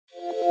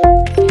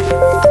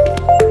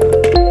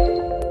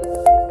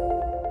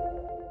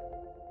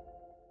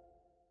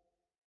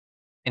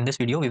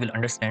video, we will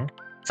understand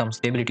some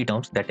stability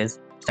terms, that is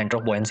center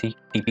of buoyancy,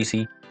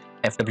 TPC,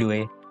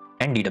 FWA,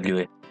 and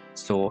DWA.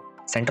 So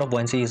center of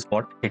buoyancy is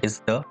what? It is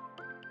the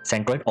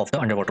centroid of the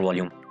underwater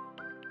volume.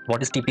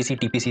 What is TPC?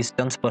 TPC is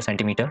tons per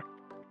centimeter.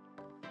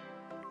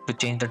 To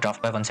change the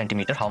draft by 1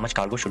 centimeter, how much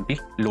cargo should be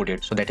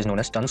loaded? So that is known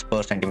as tons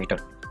per centimeter.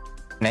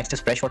 Next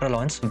is freshwater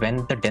allowance.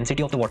 When the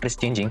density of the water is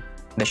changing,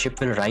 the ship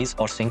will rise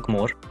or sink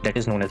more. That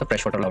is known as the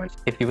freshwater allowance.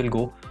 If you will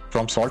go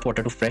from salt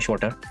water to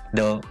freshwater,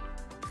 the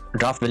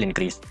draft will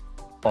increase,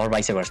 or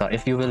vice versa.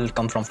 If you will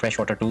come from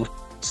freshwater to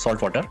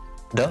salt water,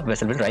 the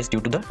vessel will rise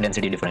due to the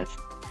density difference.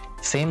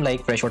 Same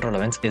like freshwater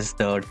allowance is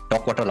the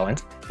dock water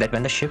allowance, that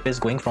when the ship is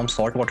going from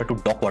salt water to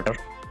dock water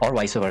or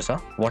vice versa,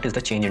 what is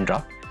the change in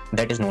draft?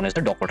 That is known as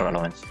the dock water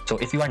allowance. So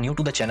if you are new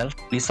to the channel,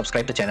 please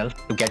subscribe the channel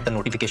to get the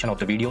notification of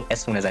the video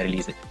as soon as I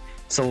release it.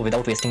 So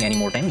without wasting any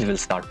more time, we will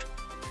start.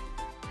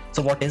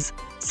 So what is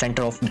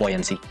center of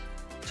buoyancy?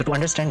 So to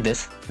understand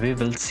this, we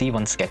will see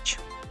one sketch.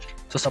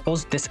 So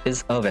suppose this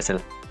is a vessel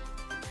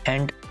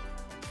and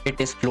it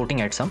is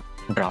floating at some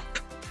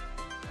draft.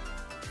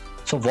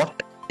 So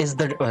what is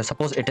the,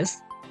 suppose it is,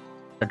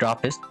 the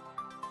draft is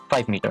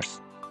 5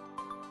 meters.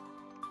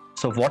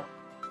 So what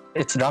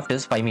its draft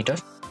is 5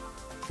 meters.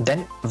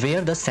 Then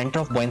where the center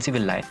of buoyancy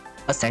will lie?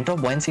 A center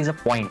of buoyancy is a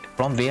point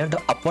from where the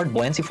upward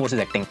buoyancy force is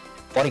acting.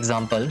 For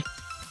example,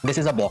 this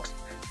is a box.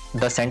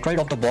 The centroid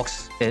of the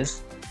box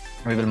is,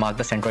 we will mark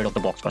the centroid of the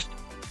box first.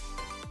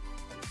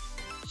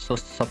 So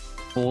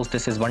suppose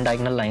this is one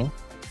diagonal line,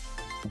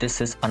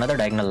 this is another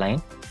diagonal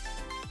line,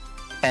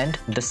 and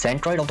the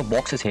centroid of the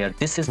box is here.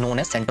 This is known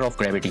as center of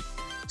gravity.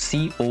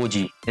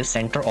 COG is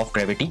center of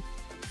gravity,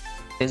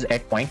 is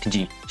at point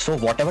G. So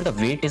whatever the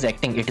weight is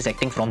acting, it is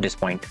acting from this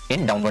point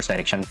in downwards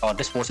direction, or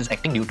this force is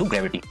acting due to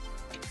gravity.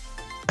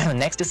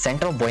 Next is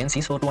center of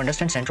buoyancy. So to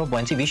understand center of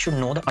buoyancy, we should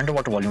know the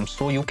underwater volume.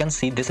 So you can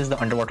see this is the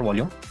underwater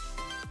volume.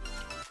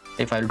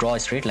 If I'll draw a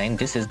straight line,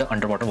 this is the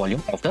underwater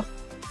volume of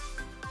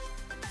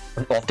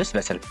this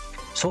vessel.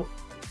 So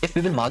if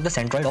we will mark the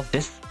centroid of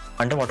this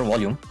underwater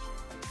volume,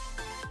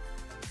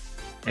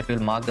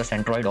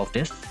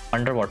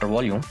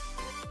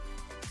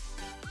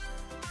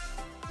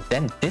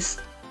 then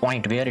this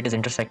point where it is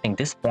intersecting,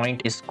 this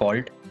point is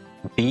called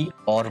B,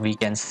 or we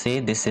can say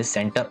this is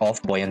center of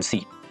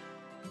buoyancy.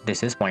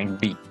 This is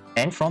point B,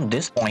 and from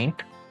this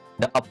point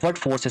the upward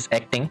force is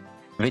acting,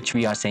 which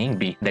we are saying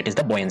B, that is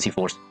the buoyancy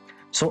force.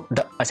 So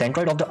the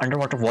centroid of the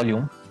underwater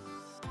volume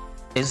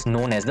is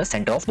known as the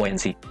center of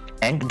buoyancy,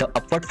 and the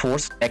upward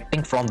force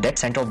acting from that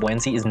center of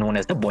buoyancy is known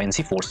as the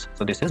buoyancy force.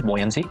 So this is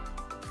buoyancy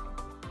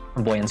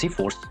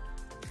force.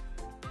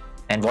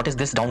 And what is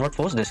this downward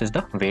force? This is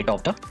the weight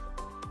of the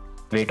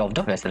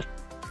vessel.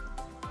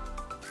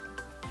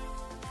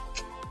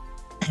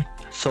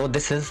 So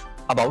this is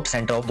about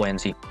center of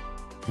buoyancy.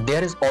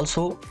 There is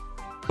also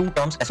two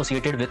terms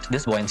associated with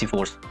this buoyancy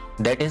force,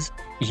 that is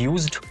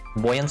used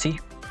buoyancy,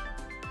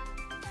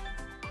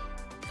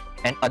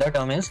 and other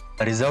term is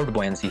reserved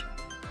buoyancy.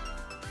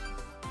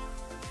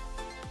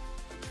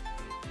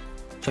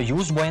 So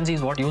used buoyancy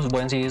is what? Used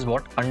buoyancy is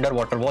what?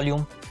 Underwater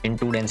volume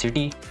into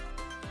density,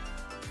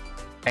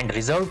 and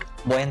reserved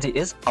buoyancy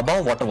is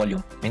above water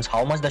volume, means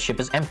how much the ship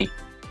is empty.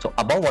 So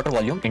above water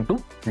volume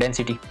into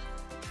density.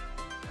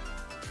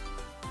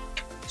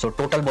 So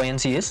total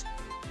buoyancy is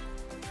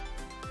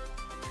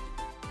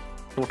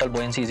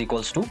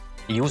equals to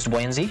used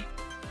buoyancy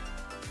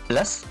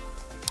plus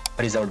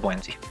reserved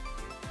buoyancy.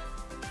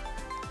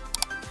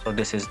 So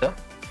this is the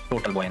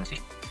total buoyancy.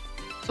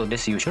 So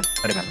this you should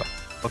remember.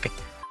 Okay,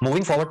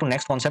 moving forward to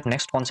next concept.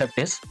 Next concept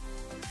is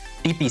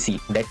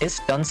TPC, that is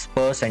tons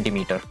per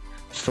centimeter.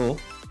 So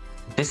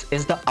this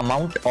is the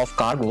amount of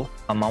cargo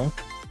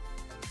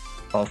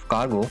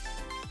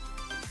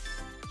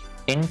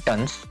in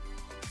tons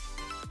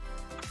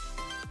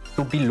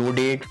to be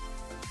loaded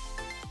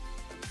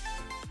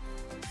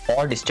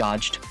or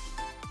discharged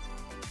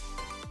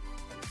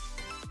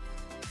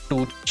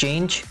to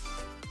change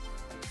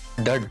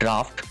the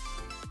draft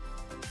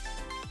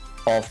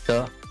of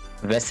the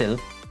vessel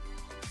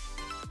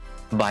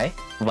by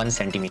 1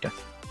 centimeter.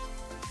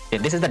 Okay,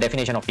 this is the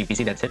definition of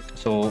TPC, that's it.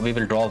 So we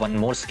will draw one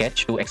more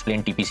sketch to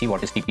explain TPC.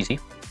 What is TPC?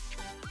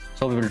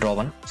 So we will draw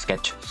one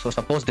sketch. So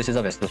suppose this is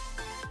a vessel.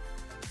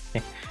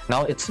 Okay.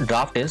 Now its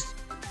draft is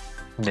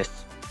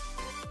this.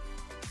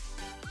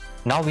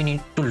 Now we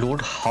need to load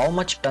how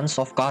much tons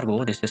of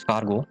cargo. This is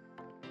cargo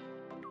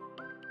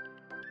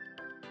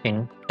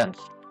in tons.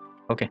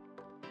 Okay.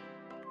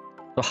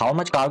 So how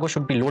much cargo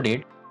should be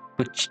loaded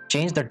to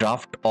change the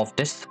draft of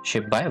this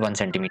ship by 1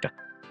 centimeter?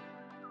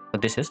 So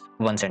this is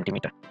 1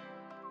 centimeter.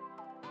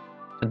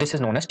 So this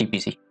is known as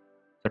TPC.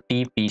 So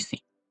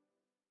TPC.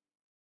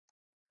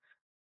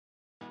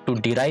 To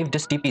derive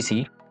this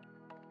TPC,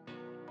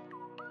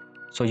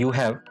 so you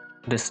have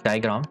this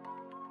diagram.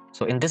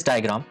 So in this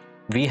diagram,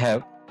 we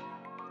have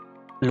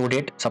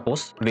loaded,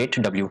 suppose, weight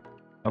W.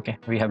 Okay,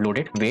 we have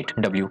loaded weight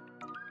W,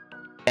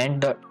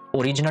 and the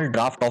original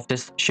draft of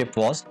this ship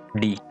was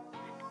D,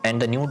 and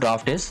the new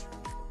draft is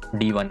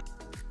D1.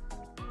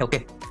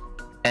 Okay,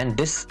 and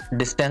this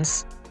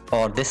distance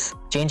or this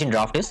change in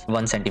draft is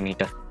 1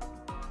 centimeter.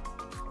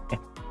 Okay.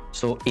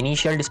 So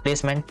initial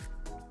displacement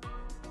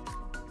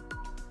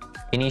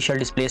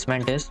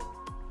is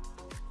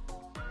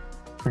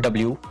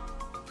W,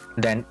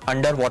 then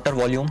underwater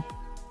volume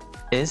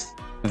is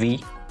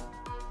V,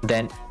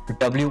 then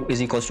W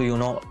is equals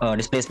to,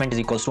 displacement is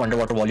equals to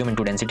underwater volume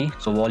into density,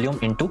 so volume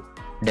into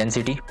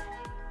density.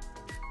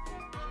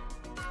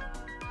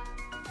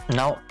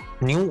 Now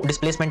new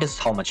displacement is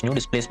how much? New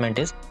displacement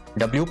is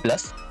W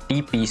plus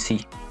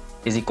TPC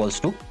is equals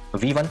to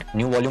V1,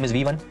 new volume is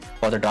V1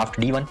 for the draft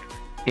D1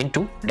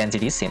 into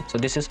density is same. So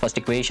this is first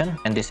equation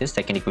and this is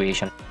second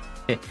equation.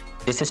 Okay,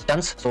 this is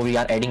tons, so we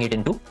are adding it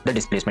into the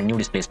displacement, new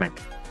displacement.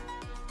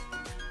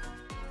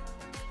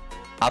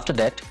 After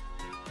that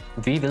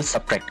we will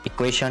subtract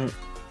equation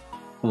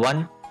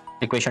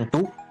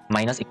 2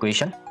 minus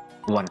equation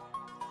 1.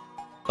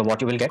 So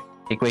what you will get?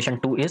 Equation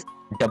 2 is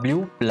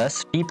W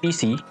plus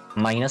TPC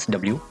minus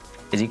W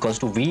is equals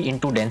to V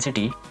into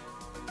density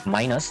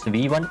minus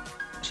V1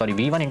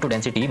 into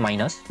density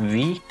minus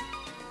V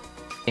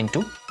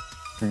into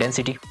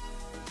density.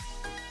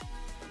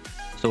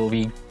 So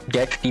we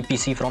get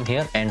TPC from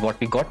here, and what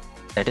we got,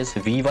 that is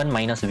V1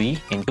 minus V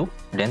into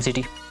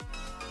density.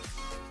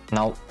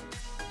 Now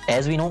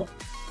as we know,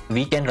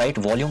 we can write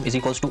volume is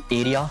equals to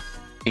area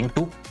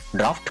into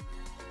draft,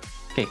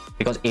 okay,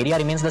 because area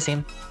remains the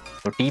same.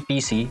 So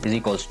TPC is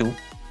equals to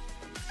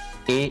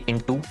A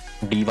into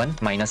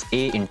D1 minus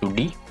A into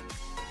D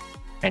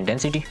and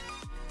density.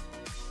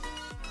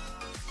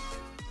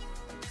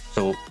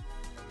 So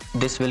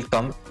this will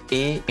come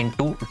A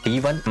into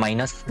D1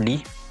 minus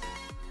D.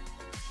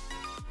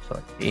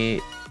 So A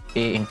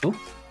into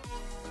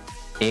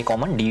A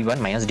common D1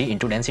 minus D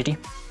into density.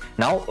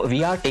 Now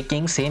we are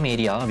taking same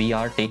area, we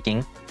are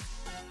taking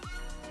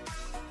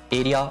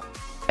area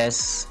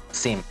as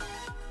same.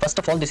 First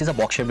of all, this is a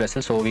box shaped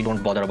vessel, so we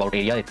don't bother about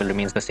area, it will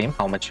remains the same,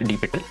 how much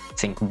deep it will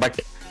sink. But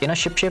in a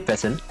ship shaped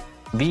vessel,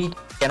 we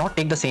cannot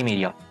take the same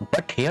area,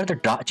 but here the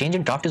change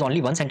in draft is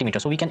only 1 centimeter,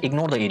 so we can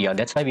ignore the area.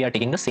 That's why we are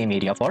taking the same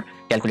area for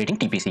calculating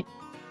TPC.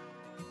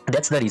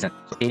 That's the reason.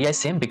 So area is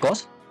same,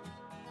 because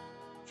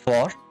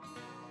for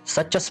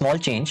such a small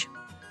change,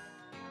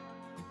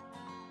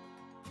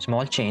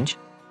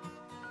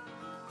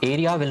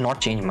 area will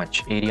not change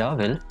much. Area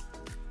will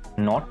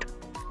not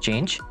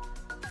change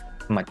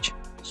much,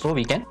 so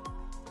we can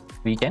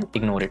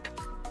ignore it.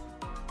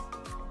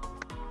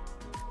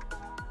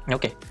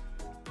 Okay.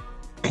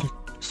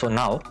 So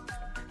now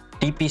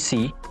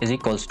TPC is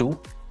equals to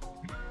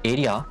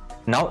area.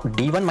 Now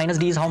D1 minus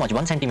D is how much?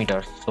 1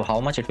 centimeter. So how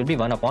much it will be?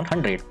 1 upon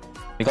 100,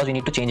 because we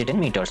need to change it in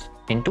meters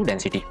into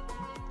density.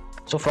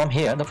 So from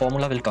here the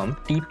formula will come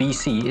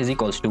TPC is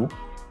equals to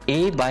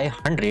A by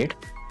 100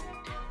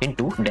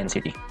 into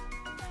density.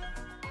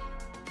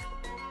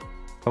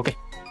 Okay.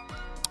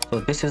 So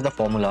this is the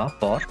formula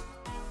for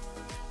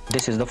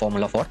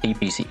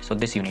TPC. So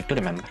this you need to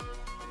remember.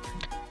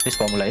 This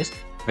formula is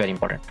very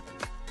important.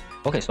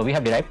 Okay, so we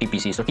have derived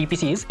TPC. So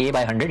TPC is A by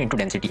 100 into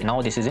density.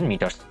 Now this is in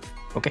meters.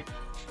 Okay.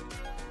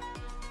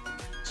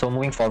 So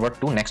moving forward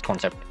to next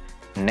concept.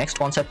 Next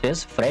concept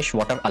is fresh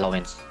water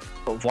allowance.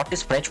 So what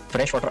is fresh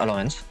water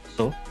allowance?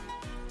 So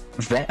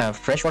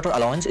fresh water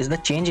allowance is the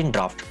change in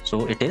draft.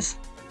 So it is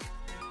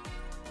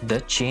the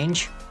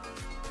change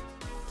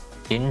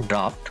in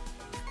draft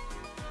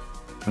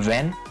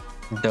when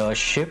the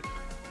ship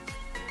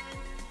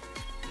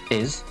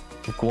is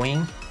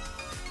going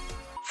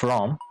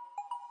from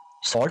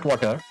salt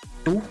water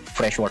to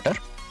fresh water,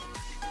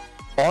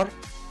 or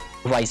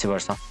vice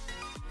versa.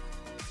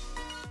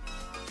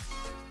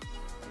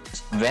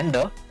 When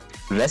the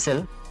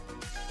vessel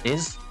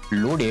is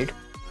loaded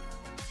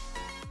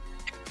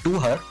to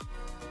her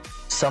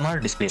summer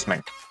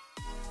displacement.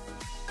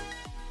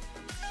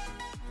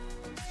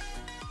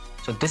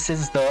 So this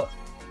is the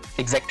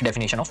exact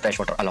definition of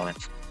freshwater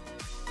allowance.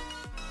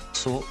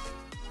 So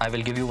I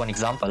will give you one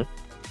example.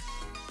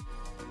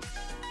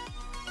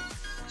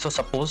 So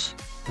suppose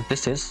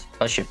this is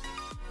a ship.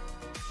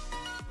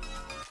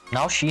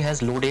 Now she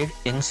has loaded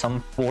in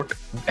some port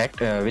at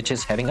which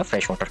is having a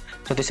freshwater.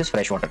 So this is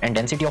freshwater, and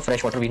density of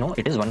freshwater we know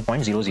it is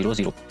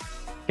 1.000.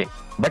 Okay,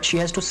 but she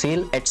has to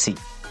sail at sea.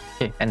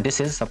 Okay, and this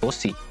is suppose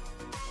sea.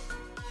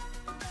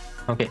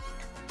 Okay,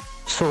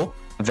 so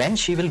when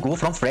she will go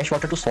from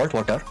freshwater to salt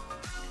water,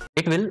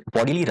 it will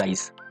bodily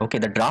rise. Okay,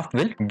 the draft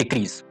will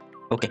decrease.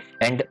 Okay,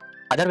 and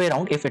other way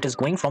around, if it is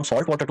going from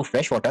salt water to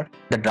fresh water,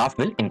 the draft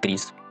will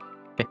increase.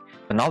 Okay,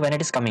 so now when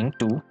it is coming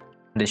to,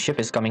 this ship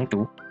is coming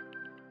to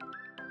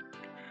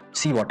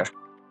seawater.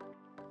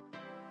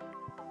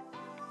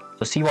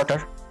 So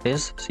seawater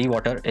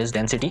is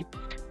density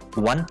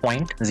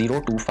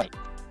 1.025.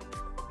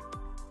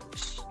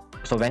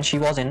 So when she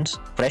was in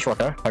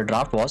freshwater, her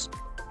draft was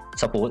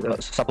suppose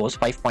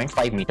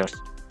 5.5 meters.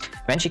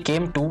 When she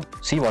came to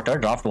seawater,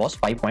 draft was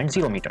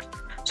 5.0 meters.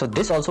 So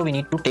this also we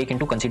need to take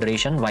into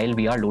consideration while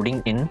we are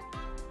loading in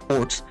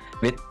ports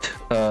with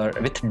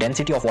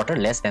density of water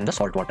less than the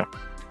salt water,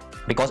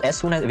 because as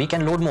soon as we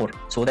can load more,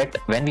 so that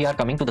when we are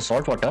coming to the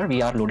salt water,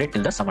 we are loaded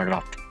till the summer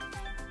draft.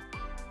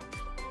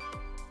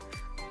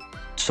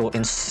 So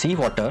in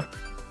seawater,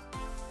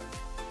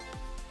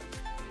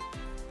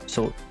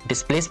 so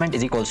displacement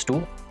is equals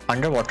to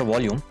underwater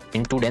volume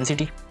into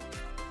density.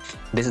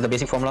 This is the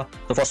basic formula.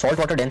 So for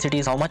saltwater, density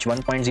is how much?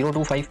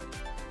 1.025.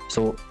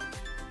 So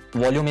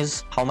volume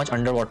is how much?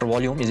 Underwater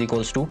volume is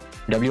equals to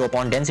W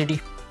upon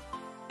density,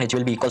 which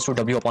will be equals to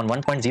W upon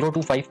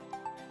 1.025.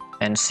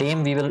 And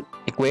same we will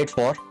equate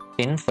for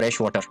in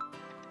freshwater.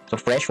 So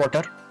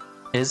freshwater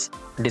is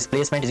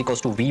displacement is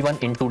equals to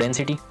V1 into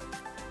density,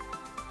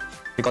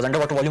 because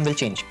underwater volume will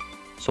change.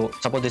 So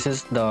suppose this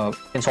is the,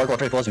 in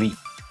saltwater it was V,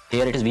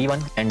 here it is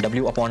V1 and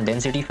W upon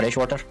density,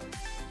 freshwater.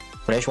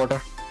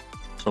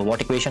 So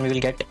what equation we will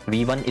get?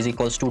 V1 is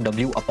equals to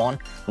W upon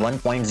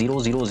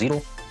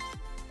 1.000.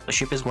 The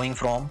ship is going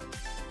from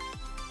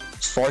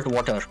salt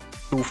water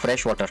to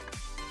fresh water,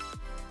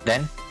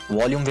 then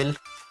volume will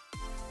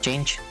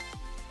change.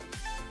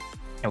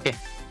 Okay,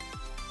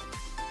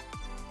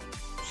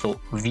 so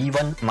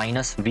V1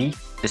 minus V,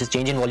 this is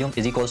change in volume,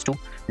 is equals to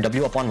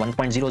W upon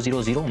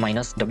 1.000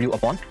 minus W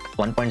upon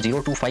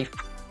 1.025.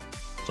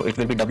 So it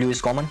will be W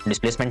is common,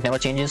 displacement never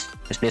changes,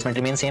 displacement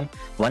remains same,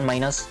 1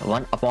 minus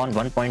 1 upon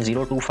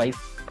 1.025.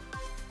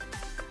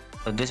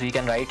 So this we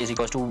can write is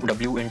equals to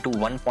W into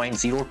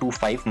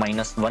 1.025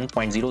 minus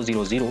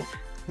 1.000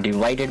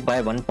 divided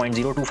by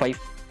 1.025.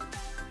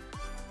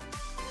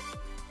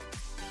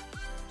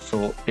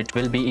 So it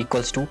will be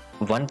equals to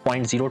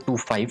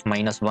 1.025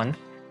 minus 1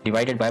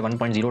 divided by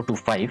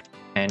 1.025,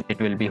 and it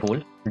will be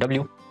whole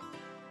W.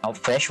 Now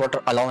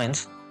freshwater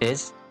allowance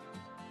is,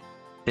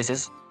 this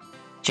is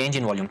change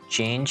in volume,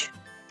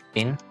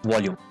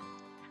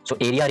 So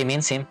area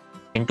remains same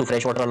into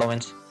freshwater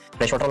allowance.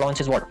 Freshwater allowance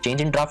is what?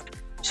 Change in draft.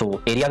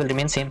 So area will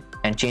remain same,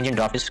 and change in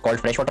draft is called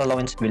freshwater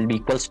allowance, will be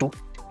equals to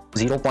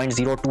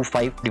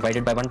 0.025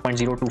 divided by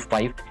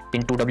 1.025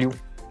 into W.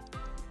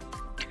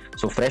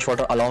 So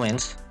freshwater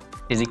allowance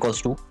is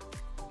equals to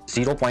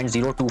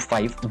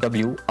 0.025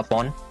 W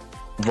upon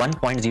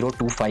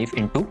 1.025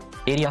 into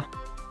area.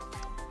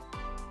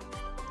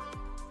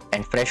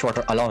 And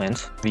freshwater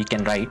allowance we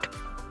can write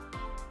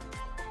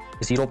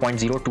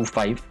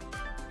 0.025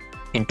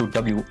 into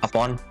W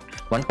upon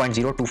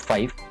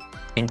 1.025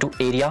 into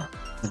area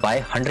by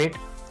 100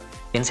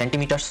 in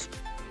centimeters.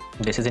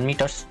 This is in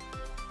meters.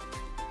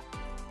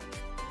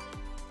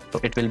 So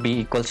it will be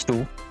equals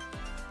to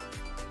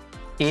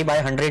A by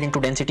 100 into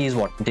density is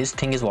what? This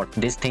thing is what?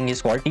 This thing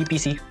is called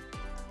TPC.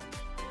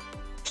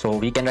 So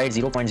we can write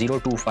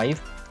 0.025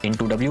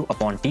 into W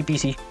upon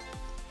TPC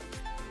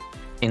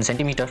in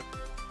centimeter.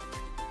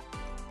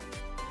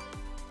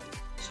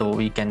 So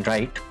we can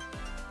write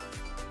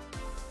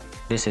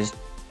this is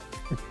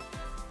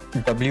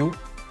W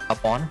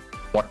upon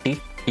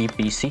 40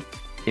 TPC.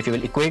 If you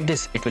will equate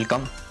this, it will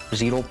come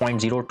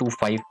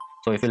 0.025.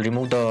 So if you will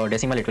remove the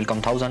decimal, it will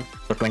come 1000.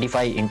 So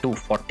 25 into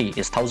 40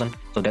 is 1000.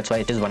 So that's why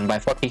it is 1 by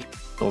 40.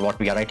 So what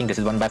we are writing, this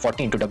is 1 by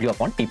 40 into W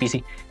upon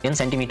TPC in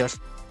centimeters.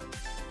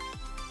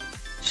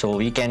 So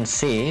we can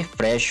say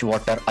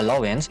freshwater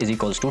allowance is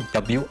equals to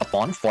W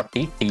upon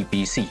 40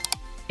 TPC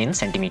in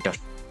centimeters.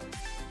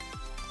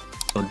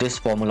 So this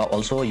formula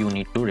also you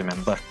need to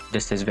remember.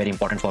 This is very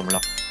important formula,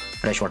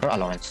 freshwater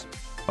allowance.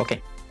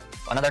 Okay.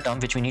 Another term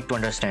which we need to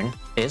understand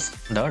is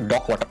the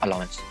dock water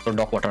allowance. So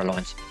dock water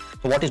allowance.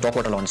 So what is dock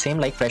water allowance? Same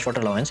like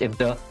freshwater allowance, if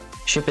the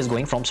ship is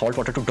going from salt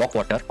water to dock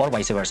water or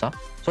vice versa,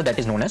 so that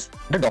is known as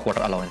the dock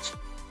water allowance.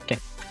 Okay.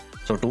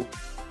 So to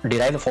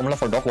derive the formula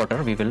for dock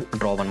water, we will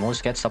draw one more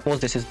sketch.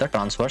 Suppose this is the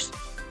transverse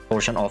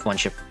portion of one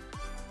ship.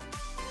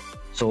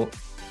 So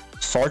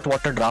salt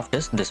water draft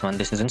is this one.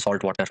 This is in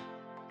salt water.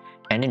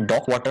 And in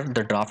dock water,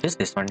 the draft is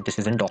this one. This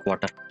is in dock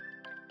water.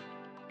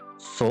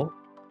 So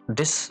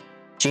this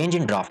change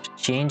in draft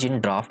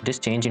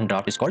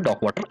is called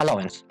dock water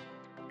allowance.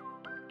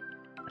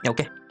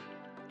 Okay.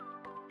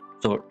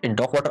 So in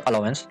dock water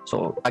allowance,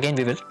 so again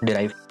we will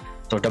derive.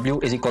 So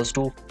W is equals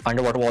to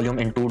underwater volume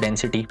into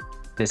density.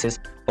 This is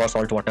for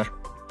salt water.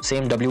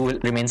 Same W will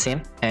remain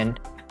same, and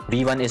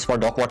V1 is for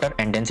dock water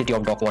and density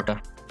of dock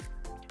water.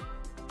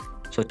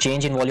 So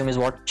change in volume is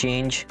what?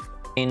 Change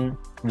in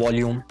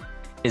volume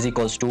is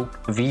equals to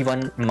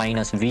V1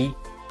 minus V,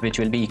 which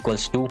will be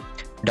equals to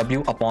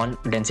W upon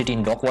density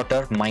in dock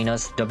water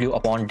minus W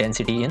upon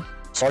density in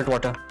salt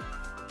water.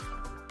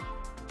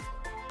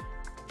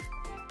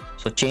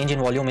 So change in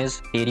volume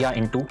is area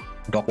into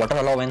dock water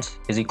allowance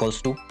is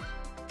equals to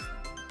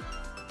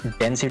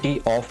density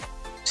of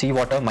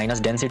seawater minus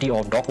density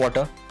of dock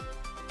water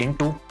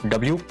into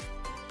W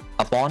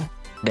upon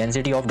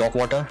density of dock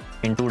water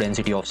into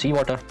density of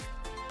seawater.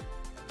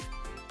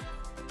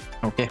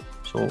 Okay,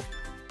 so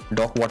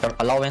dock water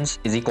allowance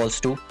is equals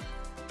to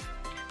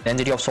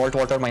density of salt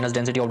water minus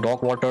density of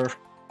dock water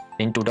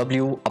into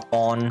W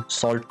upon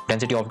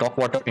density of dock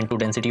water into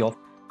density of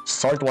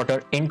salt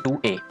water into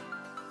A.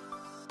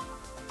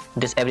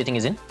 This everything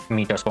is in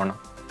meters for now.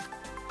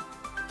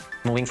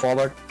 Moving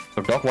forward,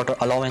 so dock water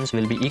allowance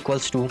will be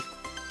equals to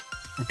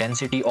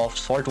density of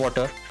salt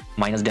water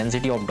minus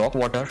density of dock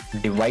water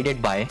divided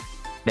by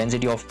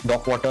density of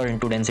dock water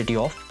into density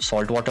of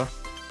salt water.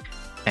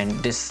 and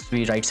this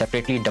we write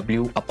separately,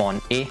 W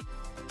upon A.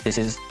 This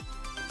is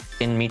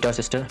in meter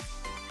system,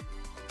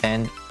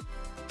 and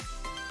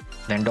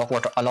then dock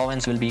water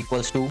allowance will be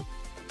equals to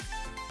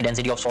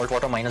density of salt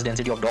water minus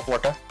density of dock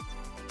water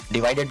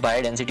divided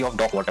by density of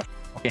dock water,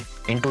 okay,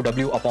 into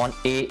W upon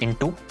A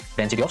into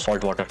density of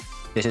salt water.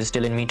 This is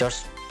still in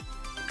meters.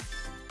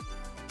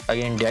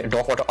 Again,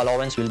 dock water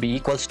allowance will be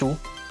equals to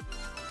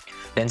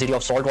density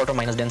of salt water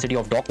minus density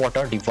of dock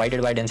water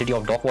divided by density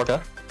of dock water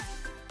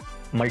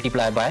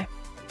multiplied by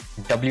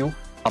W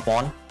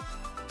upon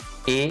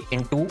A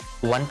into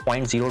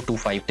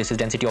 1.025. This is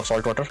density of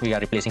salt water we are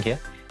replacing here,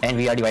 and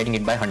we are dividing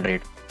it by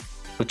 100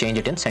 to change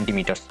it in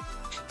centimeters.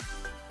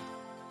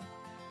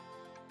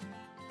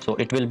 So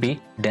it will be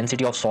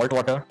density of salt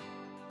water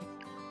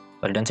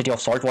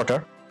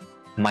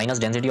minus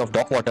density of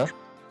dock water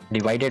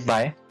divided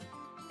by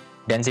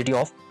density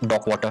of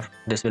dock water.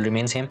 This will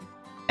remain same,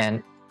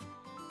 and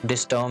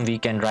this term we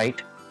can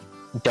write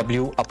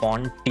W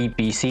upon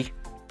TPC.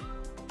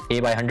 A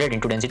by 100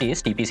 into density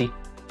is TPC.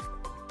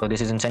 So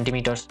this is in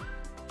centimeters.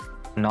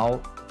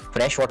 Now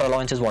fresh water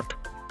allowance is what?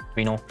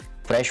 We know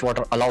fresh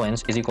water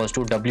allowance is equals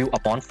to W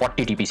upon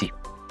 40 TPC.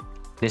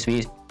 This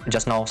we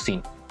just now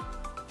seen.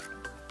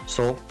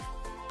 So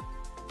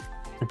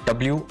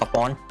W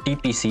upon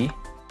TPC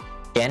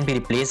can be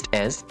replaced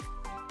as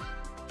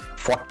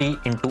 40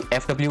 into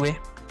FWA.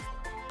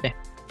 Okay,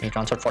 we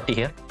transferred 40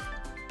 here.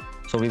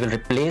 So we will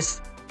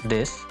replace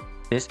this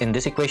in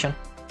this equation.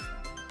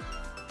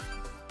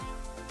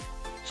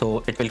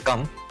 So it will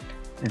come,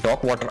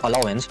 dock water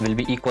allowance will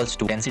be equals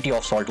to density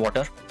of salt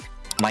water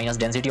minus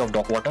density of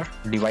dock water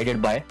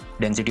divided by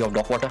density of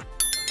dock water.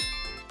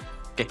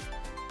 Okay,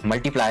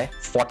 multiply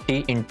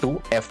 40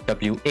 into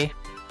FWA.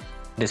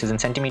 This is in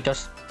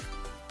centimeters.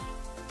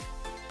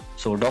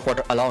 So dock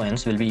water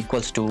allowance will be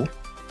equals to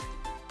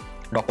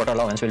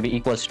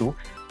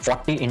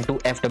 40 into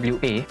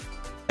FWA,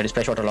 that is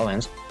fresh water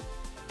allowance,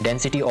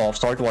 density of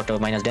salt water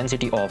minus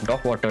density of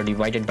dock water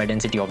divided by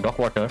density of dock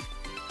water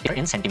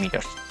in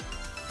centimeters.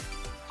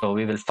 So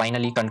we will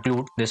finally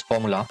conclude this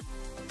formula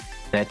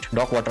that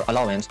dock water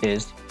allowance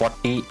is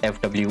 40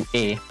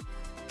 FWA,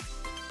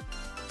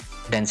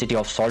 density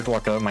of salt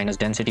water minus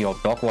density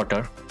of dock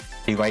water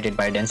divided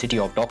by density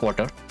of dock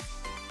water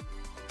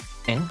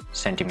in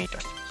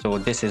centimeters. So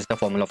this is the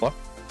formula for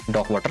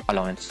dock water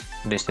allowance.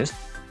 This is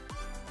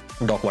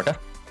dock water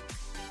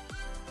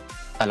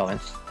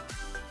allowance.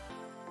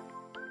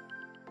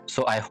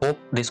 So I hope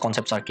these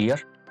concepts are clear.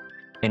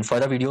 In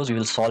further videos, we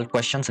will solve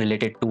questions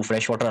related to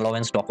freshwater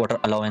allowance, dock water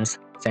allowance,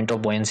 center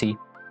of buoyancy,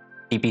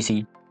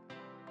 TPC.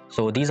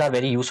 So these are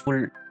very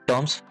useful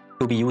terms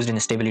to be used in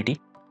stability.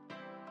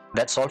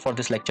 That's all for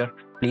this lecture.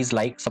 Please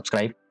like,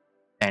 subscribe,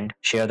 and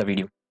share the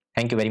video.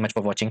 Thank you very much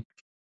for watching.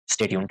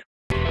 Stay tuned.